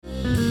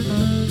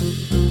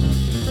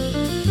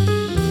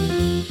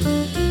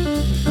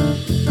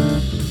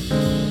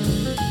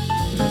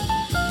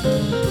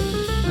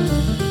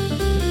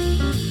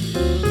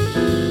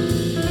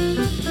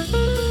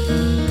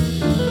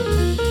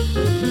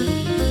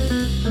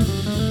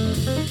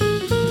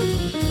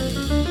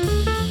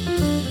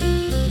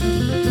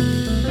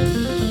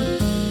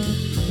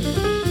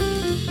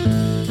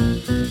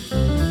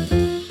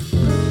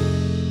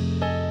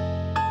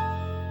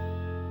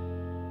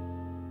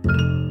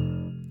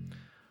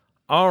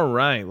All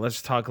right,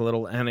 let's talk a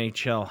little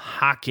NHL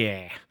hockey.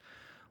 A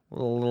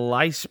little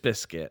ice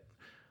biscuit.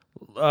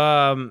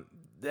 The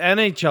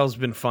NHL's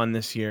been fun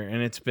this year,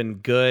 and it's been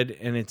good,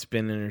 and it's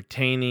been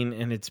entertaining,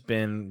 and it's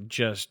been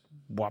just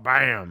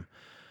wha-bam.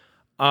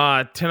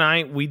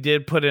 Tonight we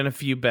did put in a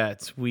few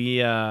bets.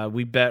 We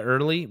bet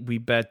early. We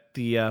bet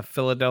the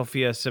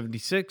Philadelphia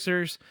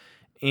 76ers,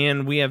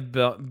 and we have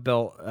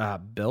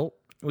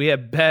we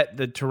have bet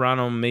the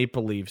Toronto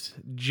Maple Leafs.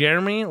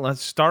 Jeremy,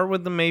 let's start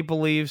with the Maple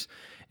Leafs.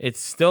 It's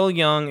still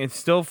young. It's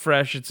still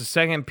fresh. It's a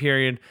second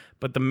period,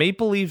 but the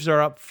Maple Leafs are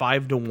up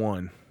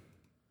 5-1.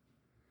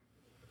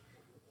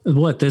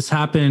 What? This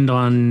happened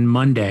on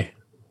Monday.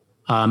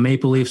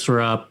 Maple Leafs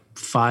were up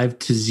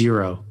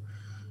 5-0,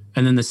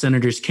 and then the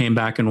Senators came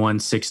back and won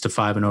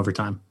 6-5 in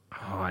overtime.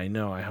 Oh, I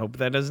know. I hope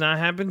that does not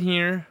happen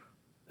here.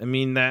 I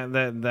mean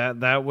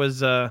that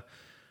was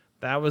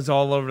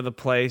all over the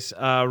place.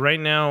 Right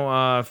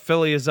now,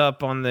 Philly is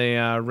up on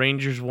the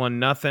Rangers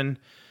 1-0.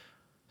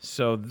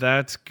 So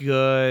that's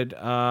good.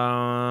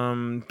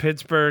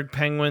 Pittsburgh,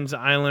 Penguins,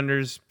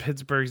 Islanders.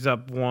 Pittsburgh's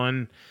up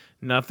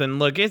 1-0.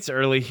 Look, it's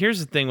early. Here's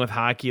the thing with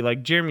hockey.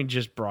 Like Jeremy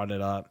just brought it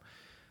up.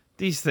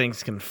 These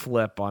things can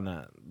flip on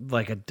a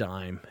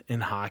dime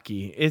in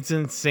hockey. It's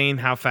insane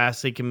how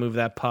fast they can move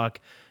that puck.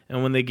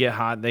 And when they get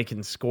hot, they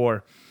can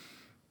score.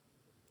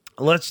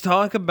 Let's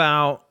talk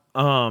about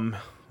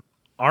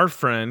our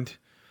friend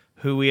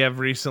who we have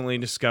recently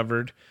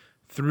discovered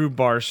through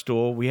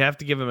Barstool. We have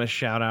to give him a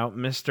shout out,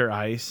 Mr.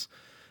 Ice.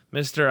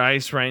 Mr.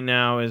 Ice right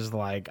now is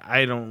let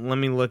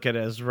me look at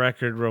his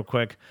record real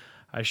quick.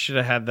 I should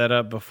have had that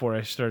up before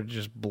I started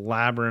just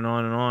blabbering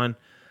on and on.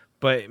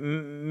 But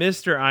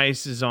Mr.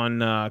 Ice is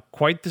on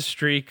quite the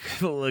streak,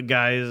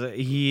 guys.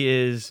 He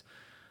is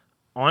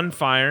on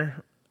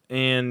fire,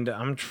 and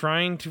I'm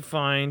trying to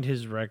find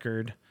his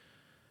record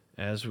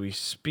as we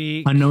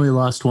speak. I know he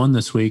lost one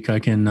this week. I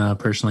can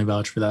personally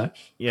vouch for that.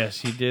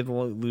 Yes, he did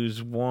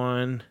lose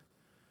one.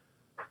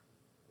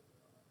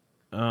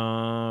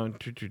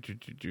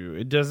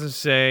 It doesn't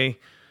say,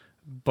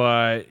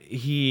 but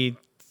he's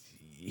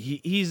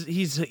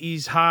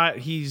hot.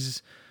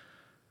 He's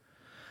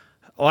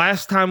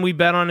last time we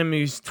bet on him, he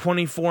was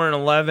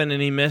 24-11,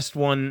 and he missed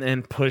one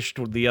and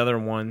pushed the other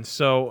one.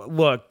 So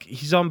look,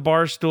 he's on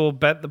Barstool.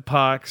 Bet the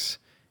pucks.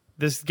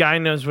 This guy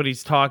knows what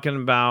he's talking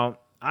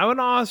about. I would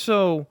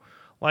also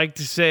like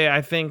to say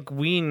I think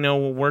we know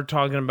what we're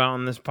talking about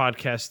on this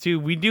podcast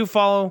too. We do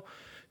follow,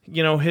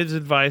 his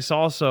advice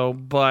also,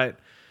 but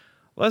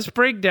let's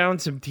break down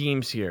some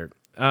teams here.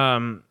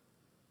 There's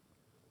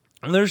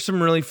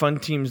some really fun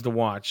teams to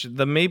watch.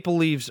 The Maple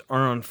Leafs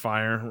are on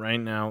fire right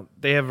now.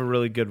 They have a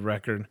really good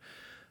record.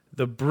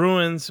 The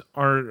Bruins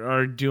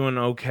are doing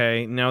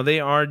okay. Now, they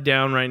are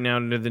down right now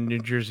to the New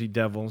Jersey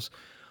Devils.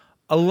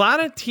 A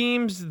lot of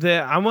teams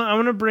that I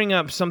want to bring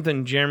up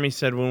something Jeremy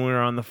said when we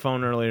were on the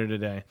phone earlier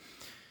today.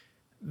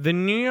 The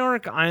New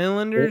York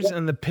Islanders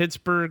and the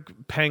Pittsburgh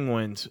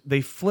Penguins,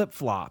 they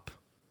flip-flop.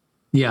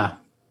 Yeah.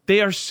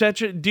 They are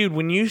such a... Dude,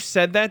 when you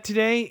said that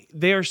today,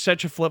 they are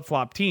such a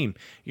flip-flop team.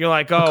 You're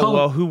like,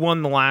 who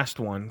won the last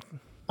one?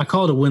 I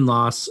call it a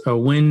win-loss, a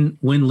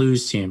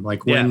win-lose team.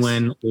 Like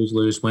win-win,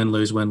 lose-lose,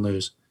 win-lose,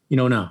 win-lose.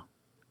 No.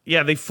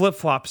 Yeah, they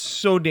flip-flop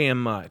so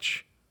damn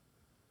much.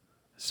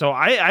 So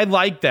I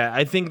like that.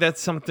 I think that's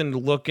something to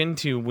look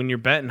into when you're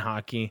betting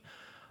hockey.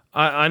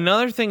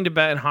 Another thing to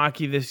bet in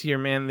hockey this year,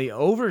 man, the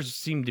overs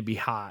seem to be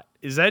hot.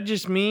 Is that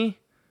just me?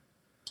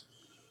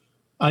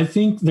 I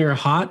think they're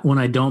hot when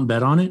I don't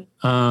bet on it.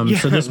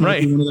 So this might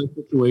be one of those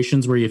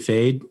situations where you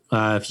fade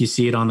if you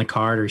see it on the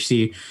card or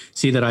see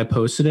that I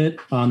posted it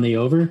on the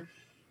over.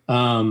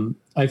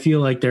 I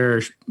feel like there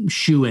are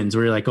shoe-ins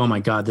where you're like, oh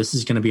my God, this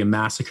is going to be a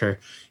massacre,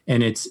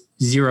 and it's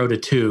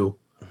 0-2,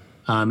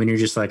 and you're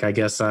just like, I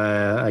guess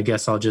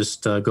I'll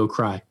just go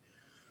cry.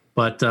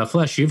 But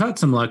Flesh, you've had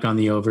some luck on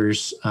the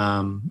overs.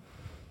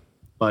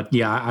 But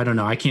yeah, I don't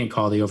know. I can't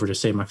call the over to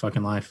save my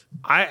fucking life.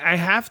 I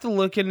have to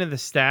look into the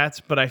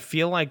stats, but I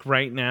feel like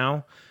right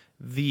now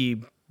the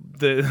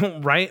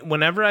right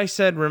whenever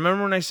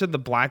remember when I said the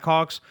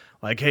Blackhawks,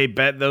 like, hey,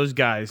 bet those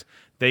guys.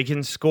 They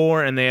can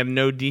score and they have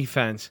no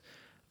defense.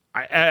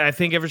 I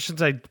think ever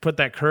since I put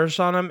that curse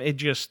on them,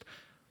 it's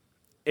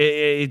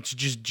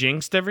just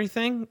jinxed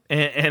everything,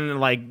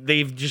 and like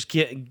they've just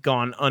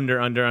gone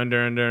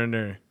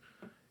under.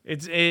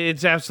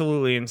 It's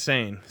absolutely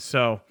insane.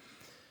 So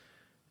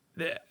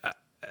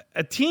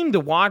a team to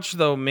watch,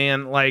 though,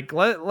 man. Like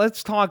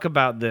let's talk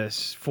about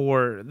this.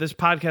 For this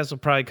podcast will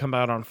probably come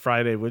out on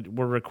Friday.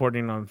 We're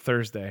recording on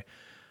Thursday.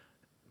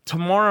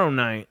 Tomorrow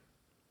night,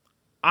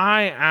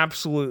 I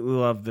absolutely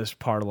love this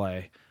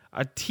parlay.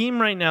 A team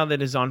right now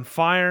that is on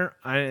fire.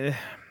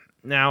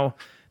 Now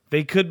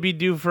they could be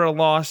due for a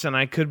loss, and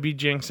I could be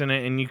jinxing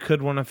it, and you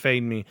could want to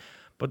fade me.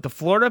 But the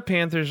Florida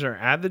Panthers are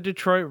at the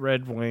Detroit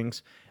Red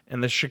Wings,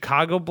 and the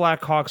Chicago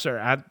Blackhawks are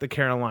at the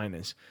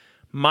Carolinas.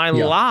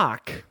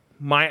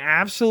 My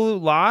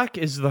absolute lock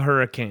is the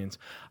Hurricanes.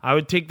 I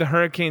would take the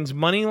Hurricanes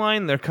money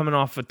line. They're coming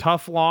off a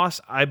tough loss.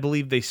 I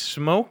believe they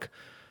smoke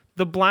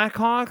the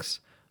Blackhawks.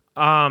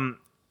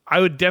 I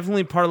would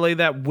definitely parlay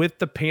that with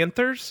the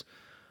Panthers.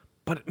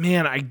 But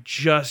man, I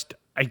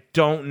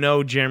don't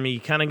know, Jeremy. You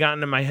kind of got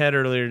into my head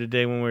earlier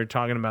today when we were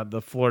talking about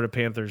the Florida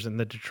Panthers and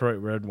the Detroit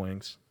Red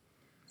Wings.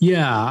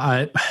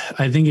 Yeah,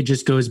 I think it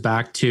just goes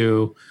back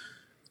to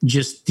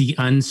just the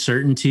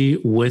uncertainty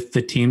with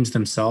the teams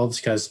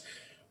themselves, because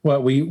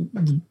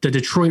the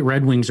Detroit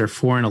Red Wings are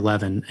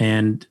 4-11,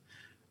 and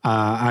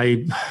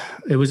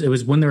it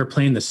was when they were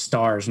playing the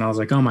Stars, and I was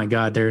like, oh my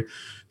god,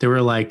 they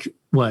were like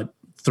what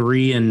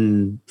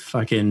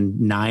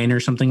 3-9 or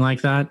something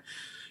like that,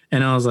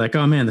 and I was like,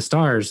 oh man, the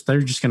Stars,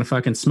 they're just gonna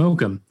fucking smoke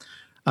them.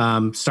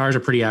 Stars are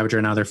pretty average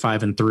right now; they're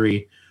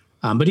 5-3.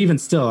 But even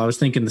still, I was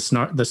thinking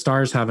the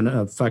Stars have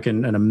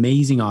an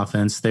amazing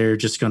offense. They're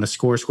just going to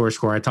score.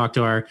 I talked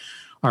to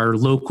our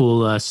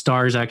local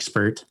Stars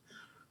expert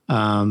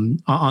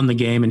on the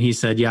game, and he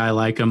said, "Yeah, I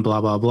like them."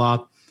 Blah blah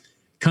blah.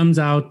 Comes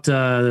out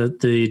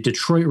the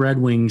Detroit Red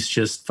Wings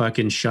just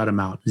fucking shut them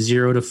out.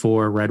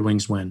 0-4, Red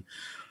Wings win.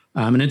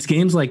 And it's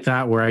games like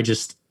that where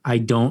I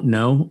don't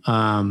know.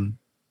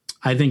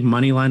 I think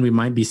money line we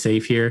might be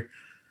safe here.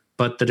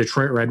 But the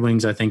Detroit Red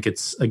Wings, I think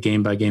it's a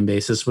game-by-game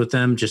basis with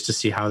them just to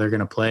see how they're going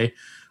to play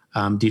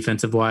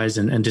defensive-wise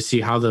and to see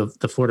how the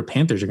Florida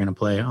Panthers are going to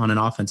play on an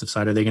offensive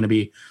side. Are they going to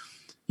be,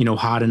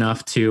 hot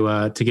enough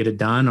to get it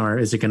done, or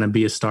is it going to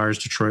be a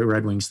Stars-Detroit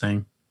Red Wings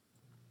thing?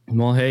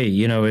 Well, hey,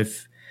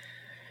 if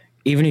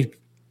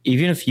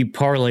you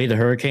parlay the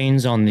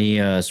Hurricanes on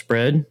the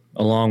spread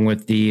along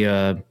with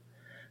the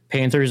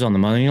Panthers on the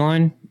money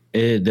line,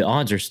 the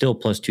odds are still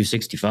plus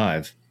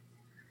 265.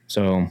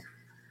 So...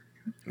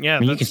 Yeah,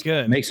 you that's can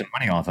good. Make some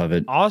money off of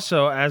it.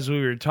 Also, as we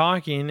were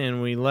talking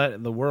and we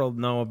let the world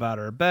know about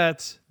our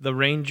bets, the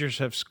Rangers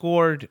have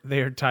scored.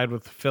 They are tied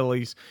with the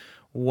Phillies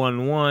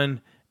 1-1,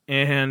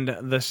 and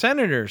the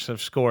Senators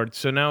have scored.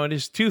 So now it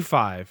is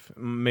 2-5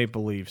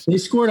 Maple Leafs. They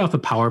scored off a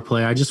power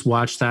play. I just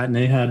watched that, and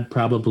they had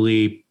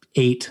probably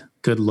 8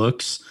 good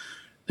looks.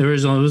 It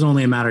was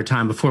only a matter of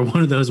time before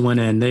one of those went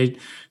in. They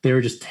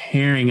were just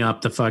tearing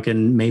up the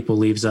fucking Maple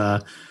Leafs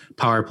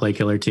power play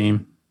killer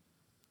team.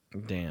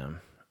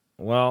 Damn.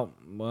 Well,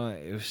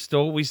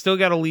 we still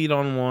got a lead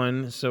on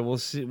one, so we'll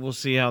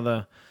see how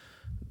the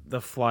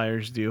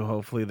Flyers do.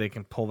 Hopefully they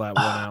can pull that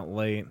one out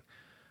late.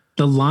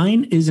 The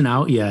line isn't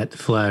out yet,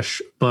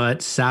 Flesh,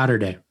 but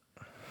Saturday,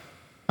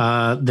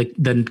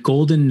 the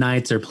Golden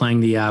Knights are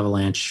playing the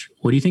Avalanche.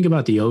 What do you think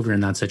about the over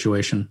in that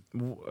situation?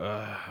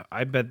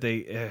 I bet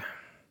they,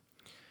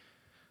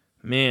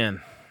 man.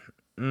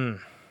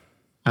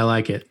 I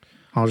like it.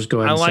 I'll just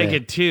go ahead. I like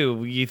it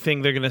too. You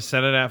think they're going to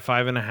set it at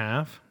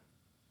 5.5?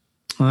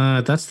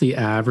 That's the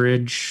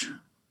average.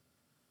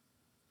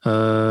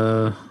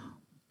 Let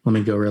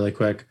me go really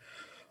quick.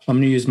 I'm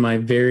going to use my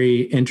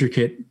very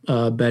intricate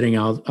betting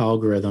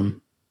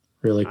algorithm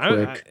really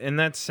quick. And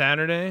that's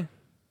Saturday?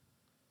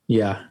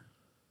 Yeah.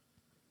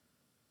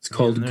 It's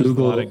called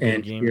Google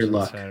and Your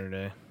Luck.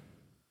 Saturday.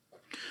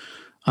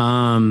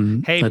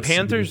 Hey,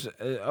 Panthers.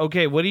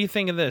 Okay, what do you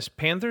think of this?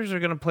 Panthers are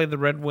going to play the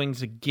Red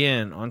Wings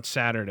again on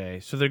Saturday.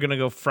 So they're going to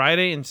go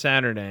Friday and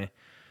Saturday.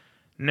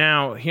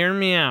 Now, hear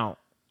me out.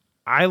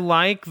 I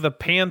like the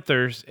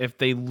Panthers if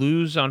they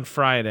lose on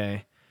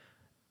Friday.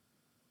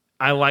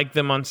 I like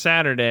them on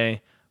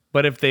Saturday.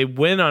 But if they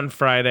win on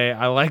Friday,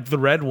 I like the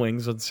Red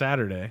Wings on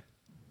Saturday.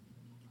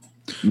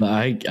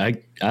 I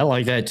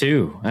like that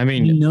too. I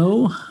mean,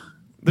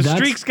 the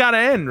streak's got to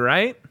end,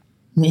 right?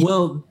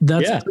 Well,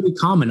 that's pretty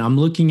common. I'm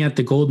looking at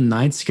the Golden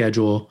Knights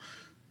schedule,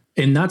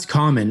 and that's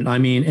common. I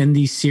mean, in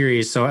these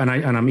series, and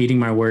I'm eating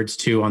my words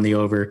too on the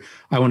over.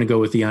 I want to go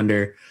with the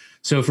under.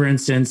 So, for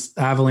instance,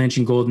 Avalanche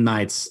and Golden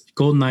Knights.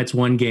 Golden Knights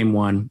won game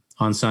 1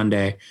 on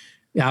Sunday.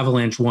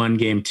 Avalanche won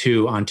game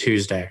 2 on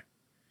Tuesday.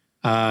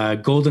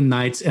 Golden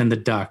Knights and the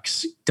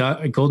Ducks.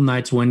 Golden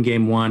Knights win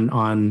game 1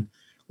 on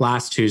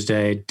last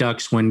Tuesday.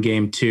 Ducks win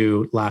game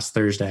 2 last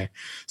Thursday.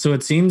 So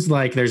it seems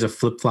like there's a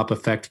flip-flop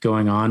effect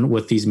going on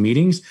with these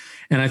meetings.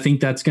 And I think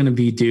that's going to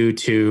be due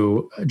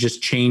to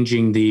just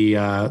changing the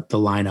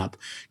lineup,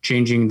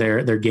 changing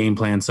their game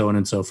plan, so on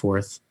and so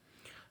forth.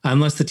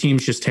 Unless the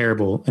team's just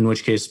terrible, in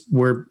which case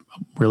we're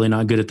really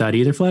not good at that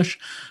either, Flesh,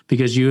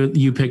 because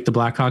you picked the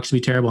Blackhawks to be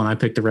terrible and I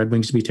picked the Red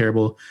Wings to be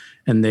terrible,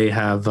 and they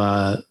have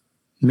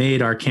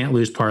made our can't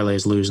lose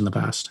parlays lose in the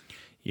past.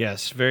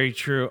 Yes, very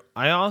true.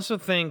 I also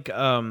think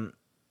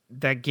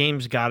that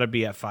game's got to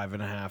be at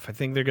 5.5. I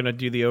think they're going to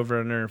do the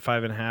over under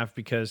 5.5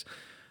 because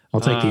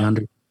I'll take the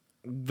under.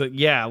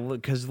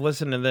 Because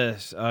listen to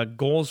this: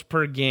 goals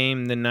per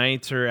game. The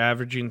Knights are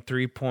averaging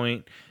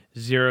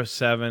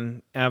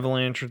 3.07.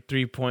 Avalanche are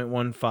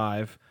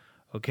 3.15.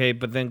 Okay,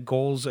 but then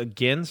goals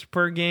against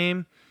per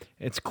game,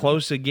 it's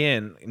close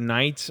again.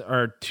 Knights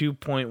are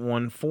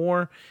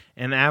 2.14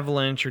 and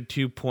Avalanche are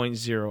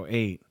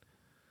 2.08.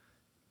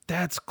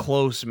 That's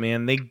close,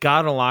 man. They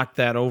gotta lock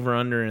that over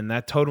under, and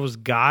that total's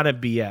gotta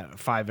be at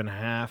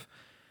 5.5.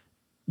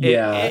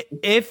 Yeah.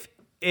 If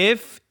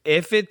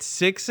it's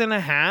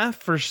 6.5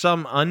 for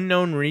some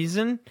unknown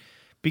reason,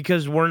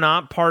 because we're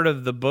not part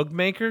of the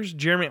bookmakers,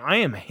 Jeremy, I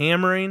am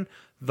hammering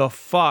the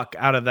fuck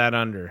out of that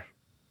under.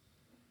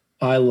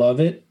 I love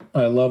it.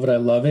 I love it. I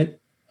love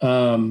it.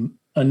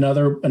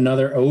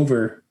 Another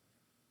over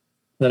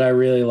that I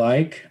really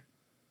like.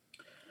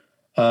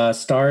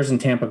 Stars in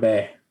Tampa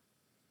Bay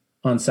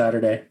on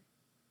Saturday.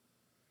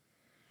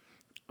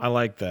 I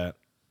like that.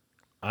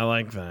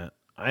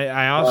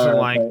 I also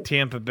like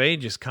Tampa Bay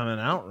just coming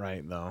out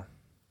right, though.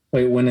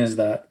 Wait, when is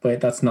that?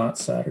 Wait, that's not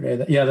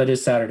Saturday. Yeah, that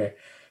is Saturday.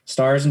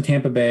 Stars in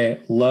Tampa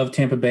Bay. Love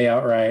Tampa Bay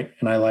outright,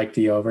 and I like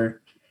the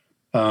over.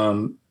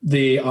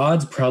 The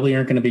odds probably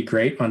aren't going to be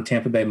great on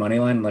Tampa Bay money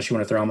line unless you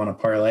want to throw them on a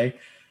parlay,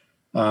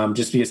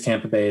 just because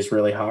Tampa Bay is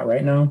really hot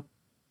right now.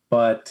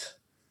 But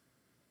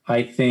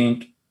I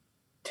think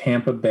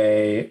Tampa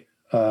Bay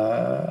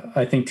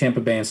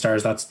and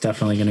Stars, that's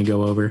definitely going to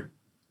go over.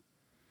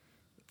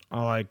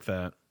 I like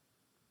that.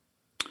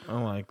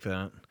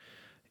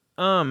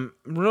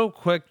 Real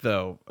quick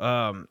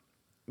though,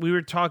 we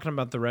were talking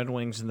about the Red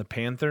Wings and the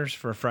Panthers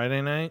for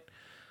Friday night.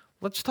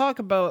 Let's talk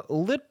about a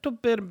little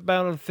bit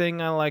about a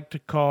thing I like to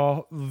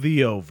call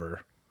the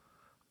over.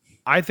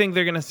 I think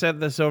they're going to set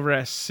this over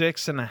at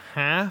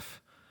 6.5.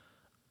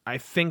 I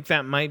think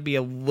that might be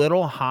a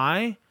little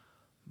high,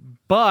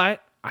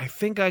 but I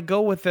think I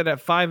go with it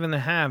at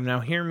 5.5. Now,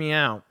 hear me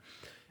out.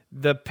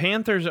 The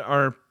Panthers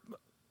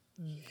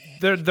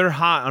they're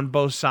hot on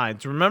both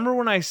sides. Remember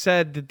when I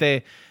said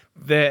that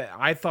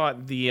I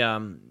thought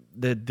the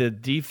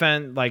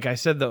defense, like I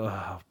said,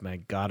 oh my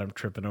God, I'm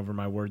tripping over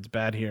my words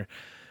bad here.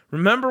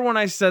 Remember when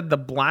I said the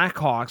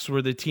Blackhawks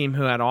were the team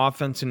who had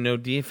offense and no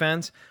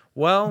defense?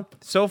 Well,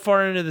 so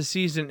far into the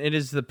season, it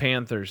is the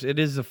Panthers. It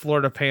is the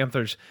Florida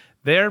Panthers.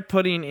 They're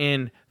putting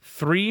in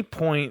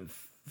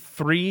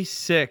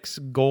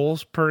 3.36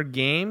 goals per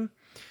game,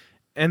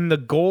 and the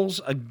goals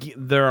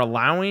they're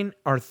allowing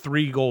are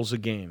 3 goals a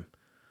game.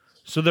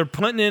 So they're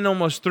putting in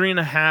almost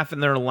 3.5,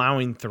 and they're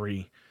allowing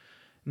 3.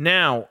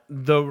 Now,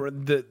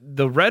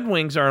 the Red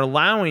Wings are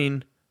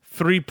allowing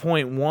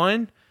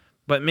 3.1,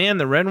 but man,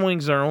 the Red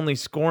Wings are only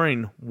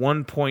scoring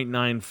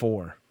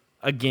 1.94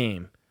 a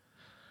game.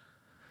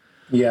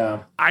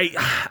 Yeah.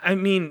 I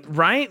mean,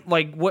 right?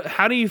 Like, what?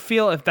 How do you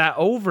feel if that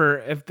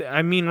over?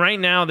 Right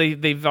now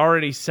they've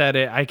already said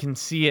it. I can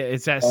see it.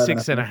 It's at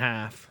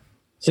 6.5.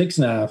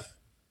 6.5.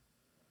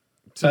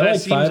 So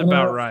that seems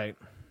about right.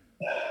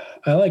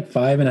 I like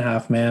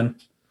 5.5, man.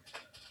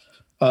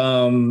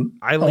 I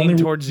lean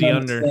towards the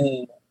under.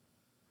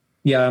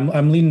 Yeah,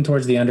 I'm leaning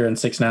towards the under in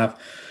 6.5.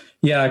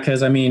 Yeah,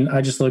 because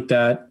I just looked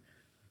at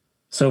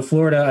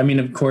Florida.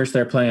 Of course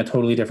they're playing a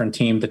totally different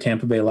team, the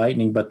Tampa Bay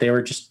Lightning, but they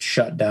were just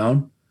shut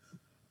down.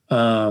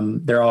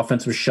 Their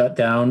offense was shut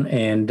down,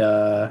 and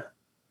I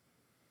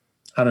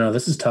don't know.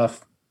 This is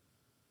tough.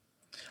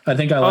 I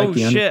think I like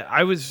the under. Oh shit!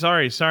 I was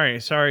sorry.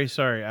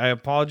 I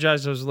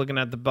apologize. I was looking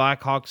at the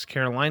Blackhawks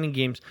Carolina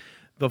games.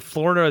 The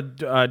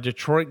Florida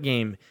Detroit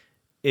game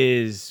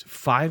is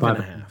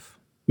 5.5.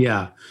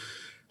 Yeah.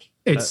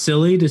 It's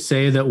silly to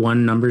say that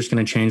one number is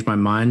going to change my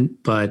mind,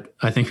 but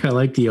I think I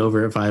like the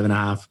over at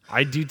 5.5.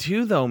 I do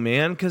too, though,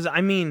 man. Because,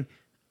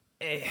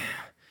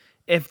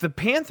 if the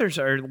Panthers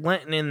are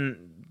letting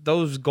in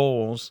those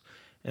goals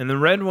and the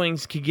Red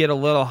Wings could get a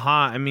little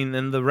hot,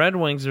 then the Red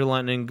Wings are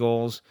letting in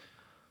goals.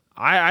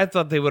 I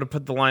thought they would have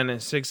put the line at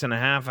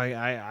 6.5.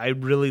 I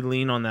really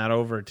lean on that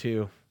over,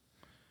 too.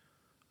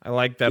 I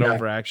like that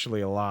over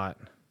actually a lot.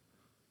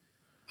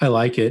 I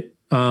like it.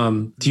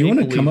 Do you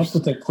want to come up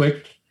with a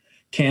quick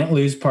can't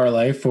lose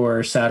parlay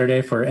for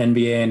Saturday for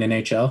NBA and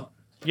NHL?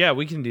 Yeah,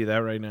 we can do that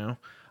right now.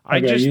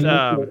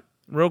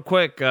 Real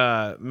quick,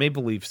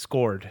 Maple Leafs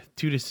scored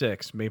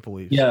 2-6. Maple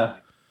Leafs. Yeah.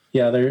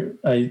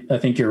 I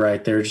think you're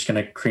right. They're just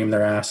going to cream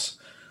their ass.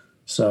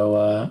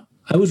 So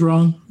I was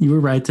wrong. You were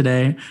right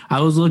today.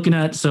 I was looking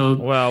at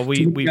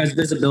we guys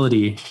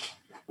visibility.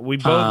 We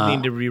both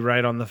need to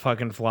rewrite on the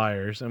fucking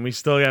Flyers, and we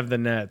still have the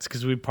Nets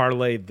because we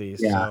parlayed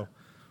these. Yeah. So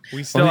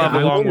we still have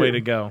a long way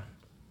to go.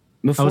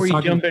 Before you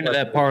jump into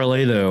that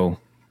parlay, though,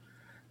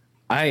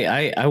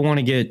 I want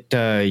to get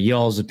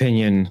y'all's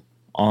opinion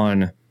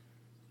on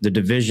the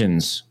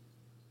divisions,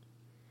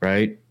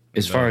 right?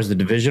 As far as the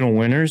divisional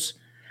winners,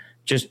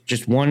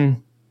 just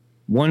one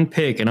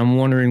pick, and I'm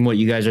wondering what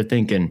you guys are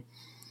thinking.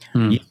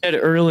 You said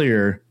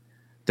earlier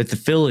that the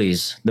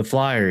Phillies, the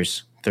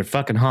Flyers, they're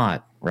fucking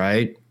hot,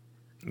 right?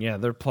 Yeah,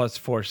 they're plus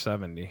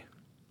 470.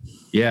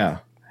 Yeah.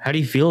 How do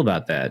you feel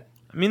about that?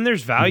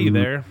 There's value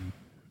there.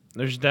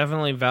 There's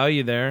definitely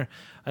value there.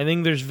 I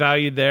think there's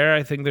value there.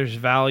 I think there's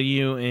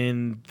value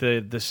in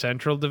the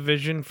Central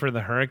Division for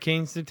the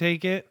Hurricanes to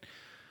take it.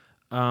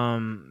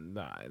 Man,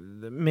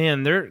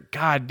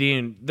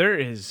 there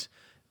is...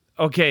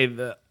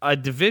 Okay, a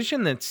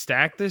division that's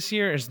stacked this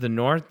year is the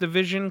North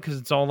Division because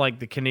it's all like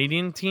the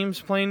Canadian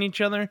teams playing each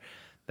other.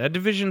 That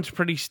division's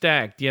pretty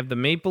stacked. You have the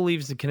Maple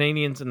Leafs, the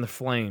Canadians, and the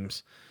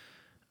Flames.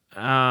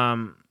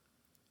 I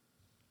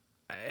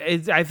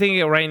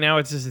think right now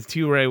it's just a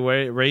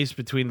two-way race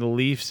between the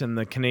Leafs and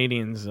the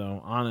Canadians,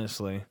 though,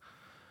 honestly.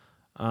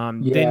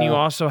 Then you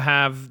also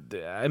have,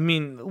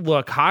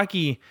 look,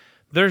 hockey,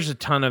 There's a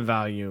ton of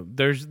value.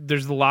 There's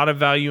a lot of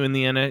value in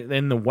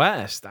the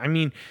West. I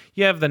mean,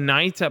 you have the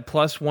Knights at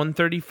plus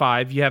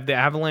 135, you have the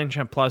Avalanche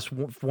at plus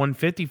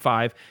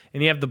 155,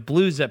 and you have the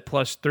Blues at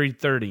plus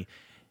 330.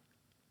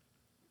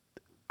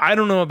 I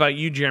don't know about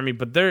you, Jeremy,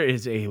 but there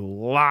is a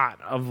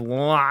lot of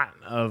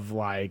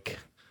like,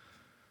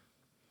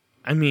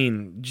 I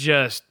mean,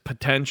 just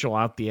potential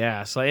out the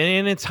ass. Like,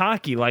 and it's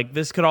hockey. Like,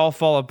 this could all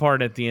fall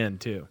apart at the end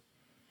too.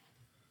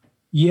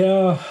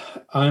 Yeah,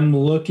 I'm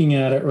looking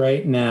at it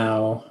right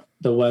now.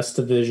 The West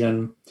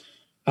Division.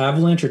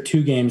 Avalanche are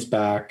 2 games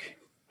back.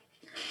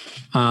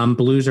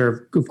 Blues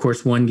are, of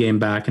course, 1 game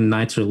back, and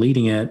Knights are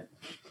leading it.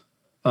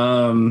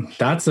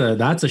 That's a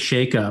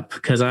shakeup,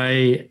 because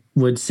I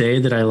would say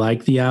that I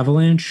like the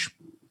Avalanche,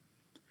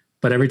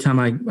 but every time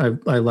I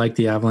like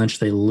the Avalanche,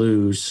 they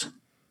lose.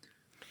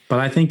 But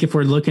I think if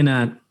we're looking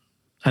at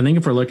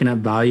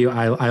value,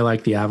 I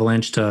like the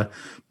Avalanche to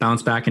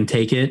bounce back and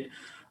take it.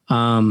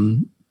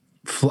 To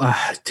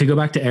go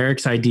back to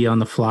Eric's idea on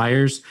the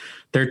Flyers,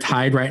 they're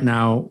tied right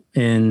now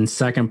in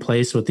second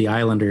place with the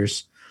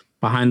Islanders,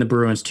 behind the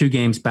Bruins, 2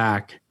 games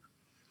back.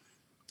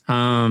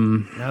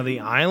 Now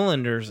the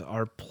Islanders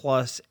are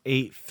plus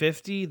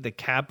 850. The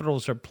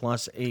Capitals are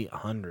plus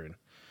 800.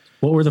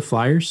 What were the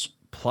Flyers?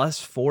 Plus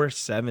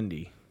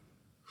 470.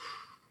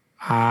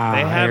 They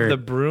have the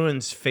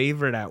Bruins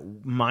favored at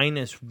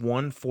minus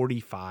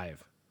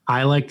 145.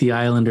 I like the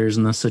Islanders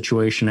in this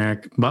situation,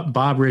 Eric. But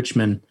Bob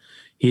Richmond,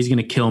 he's going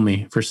to kill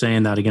me for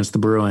saying that against the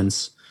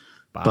Bruins.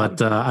 But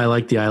I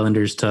like the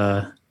Islanders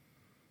to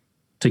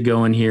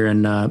go in here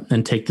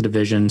and take the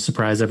division,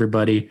 surprise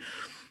everybody.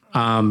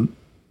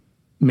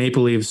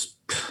 Maple Leafs,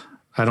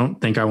 I don't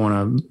think I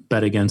want to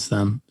bet against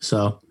them.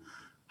 So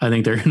I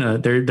think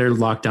they're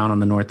locked down on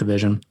the North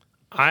Division.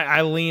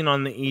 I lean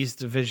on the East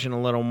Division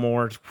a little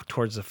more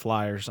towards the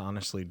Flyers,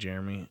 honestly,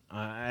 Jeremy.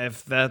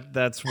 If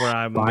that's where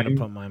I'm going to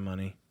put my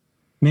money.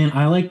 Man,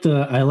 I like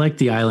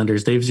the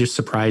Islanders. They've just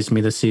surprised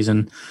me this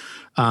season.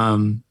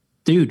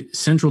 Dude,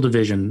 Central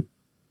Division.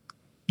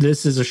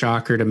 This is a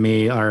shocker to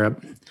me.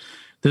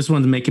 This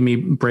one's making me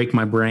break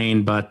my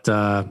brain, but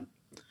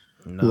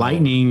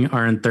Lightning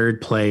are in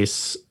 3rd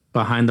place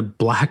behind the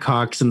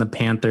Blackhawks and the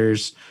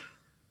Panthers.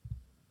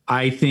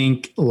 I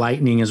think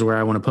Lightning is where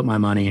I want to put my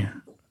money.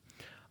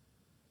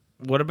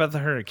 What about the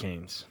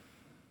Hurricanes?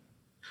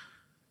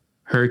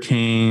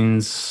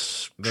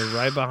 Hurricanes. They're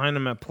right behind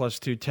them at plus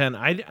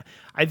 210.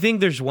 I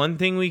think there's one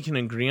thing we can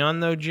agree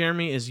on, though,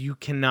 Jeremy, is you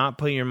cannot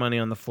put your money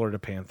on the Florida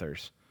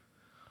Panthers.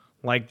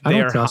 Like,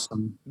 they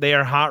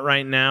are hot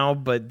right now,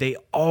 but they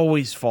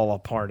always fall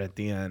apart at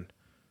the end.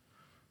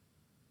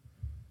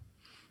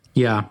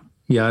 Yeah,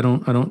 I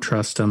don't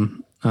trust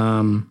them.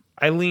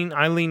 I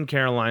lean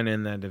Carolina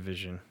in that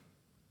division.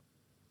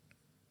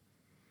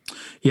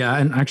 Yeah,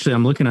 and actually,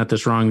 I'm looking at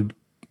this wrong.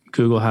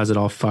 Google has it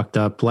all fucked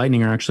up.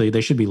 Lightning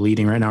they should be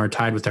leading right now, or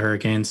tied with the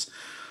Hurricanes.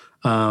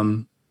 Yeah,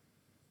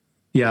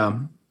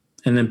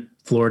 and then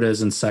Florida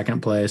is in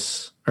 2nd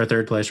place, or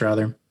 3rd place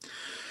rather.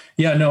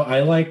 Yeah, no,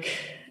 I like,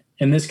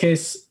 in this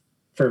case,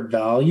 for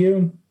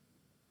value,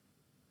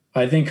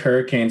 I think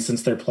Hurricanes,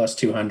 since they're plus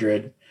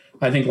 200.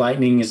 I think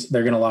Lightning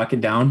they're going to lock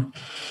it down,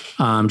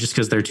 just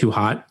because they're too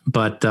hot.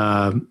 But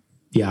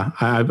yeah,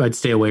 I'd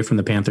stay away from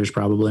the Panthers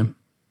probably.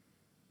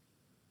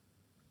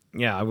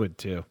 Yeah, I would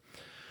too.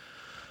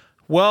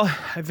 Well,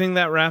 I think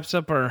that wraps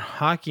up our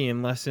hockey,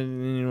 unless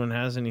anyone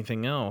has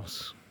anything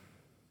else.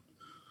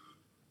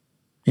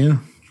 Yeah.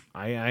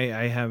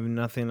 I have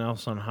nothing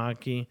else on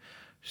hockey.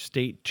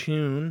 Stay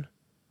tuned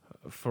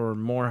for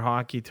more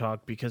hockey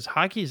talk, because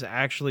hockey is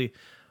actually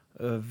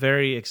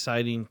very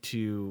exciting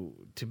to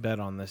bet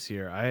on this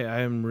year.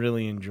 I am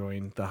really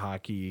enjoying the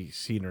hockey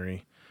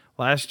scenery.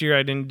 Last year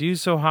I didn't do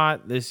so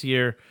hot. This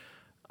year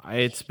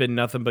it's been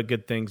nothing but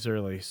good things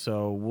early.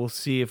 So we'll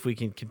see if we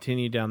can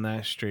continue down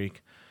that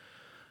streak.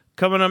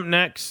 Coming up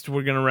next,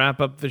 we're going to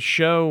wrap up the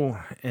show,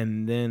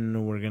 and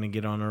then we're going to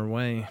get on our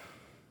way.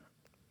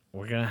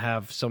 We're going to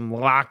have some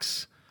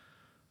locks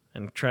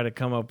and try to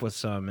come up with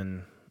some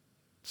and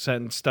set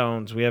in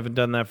stones. We haven't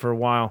done that for a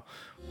while.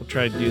 We'll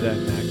try to do that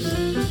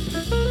next.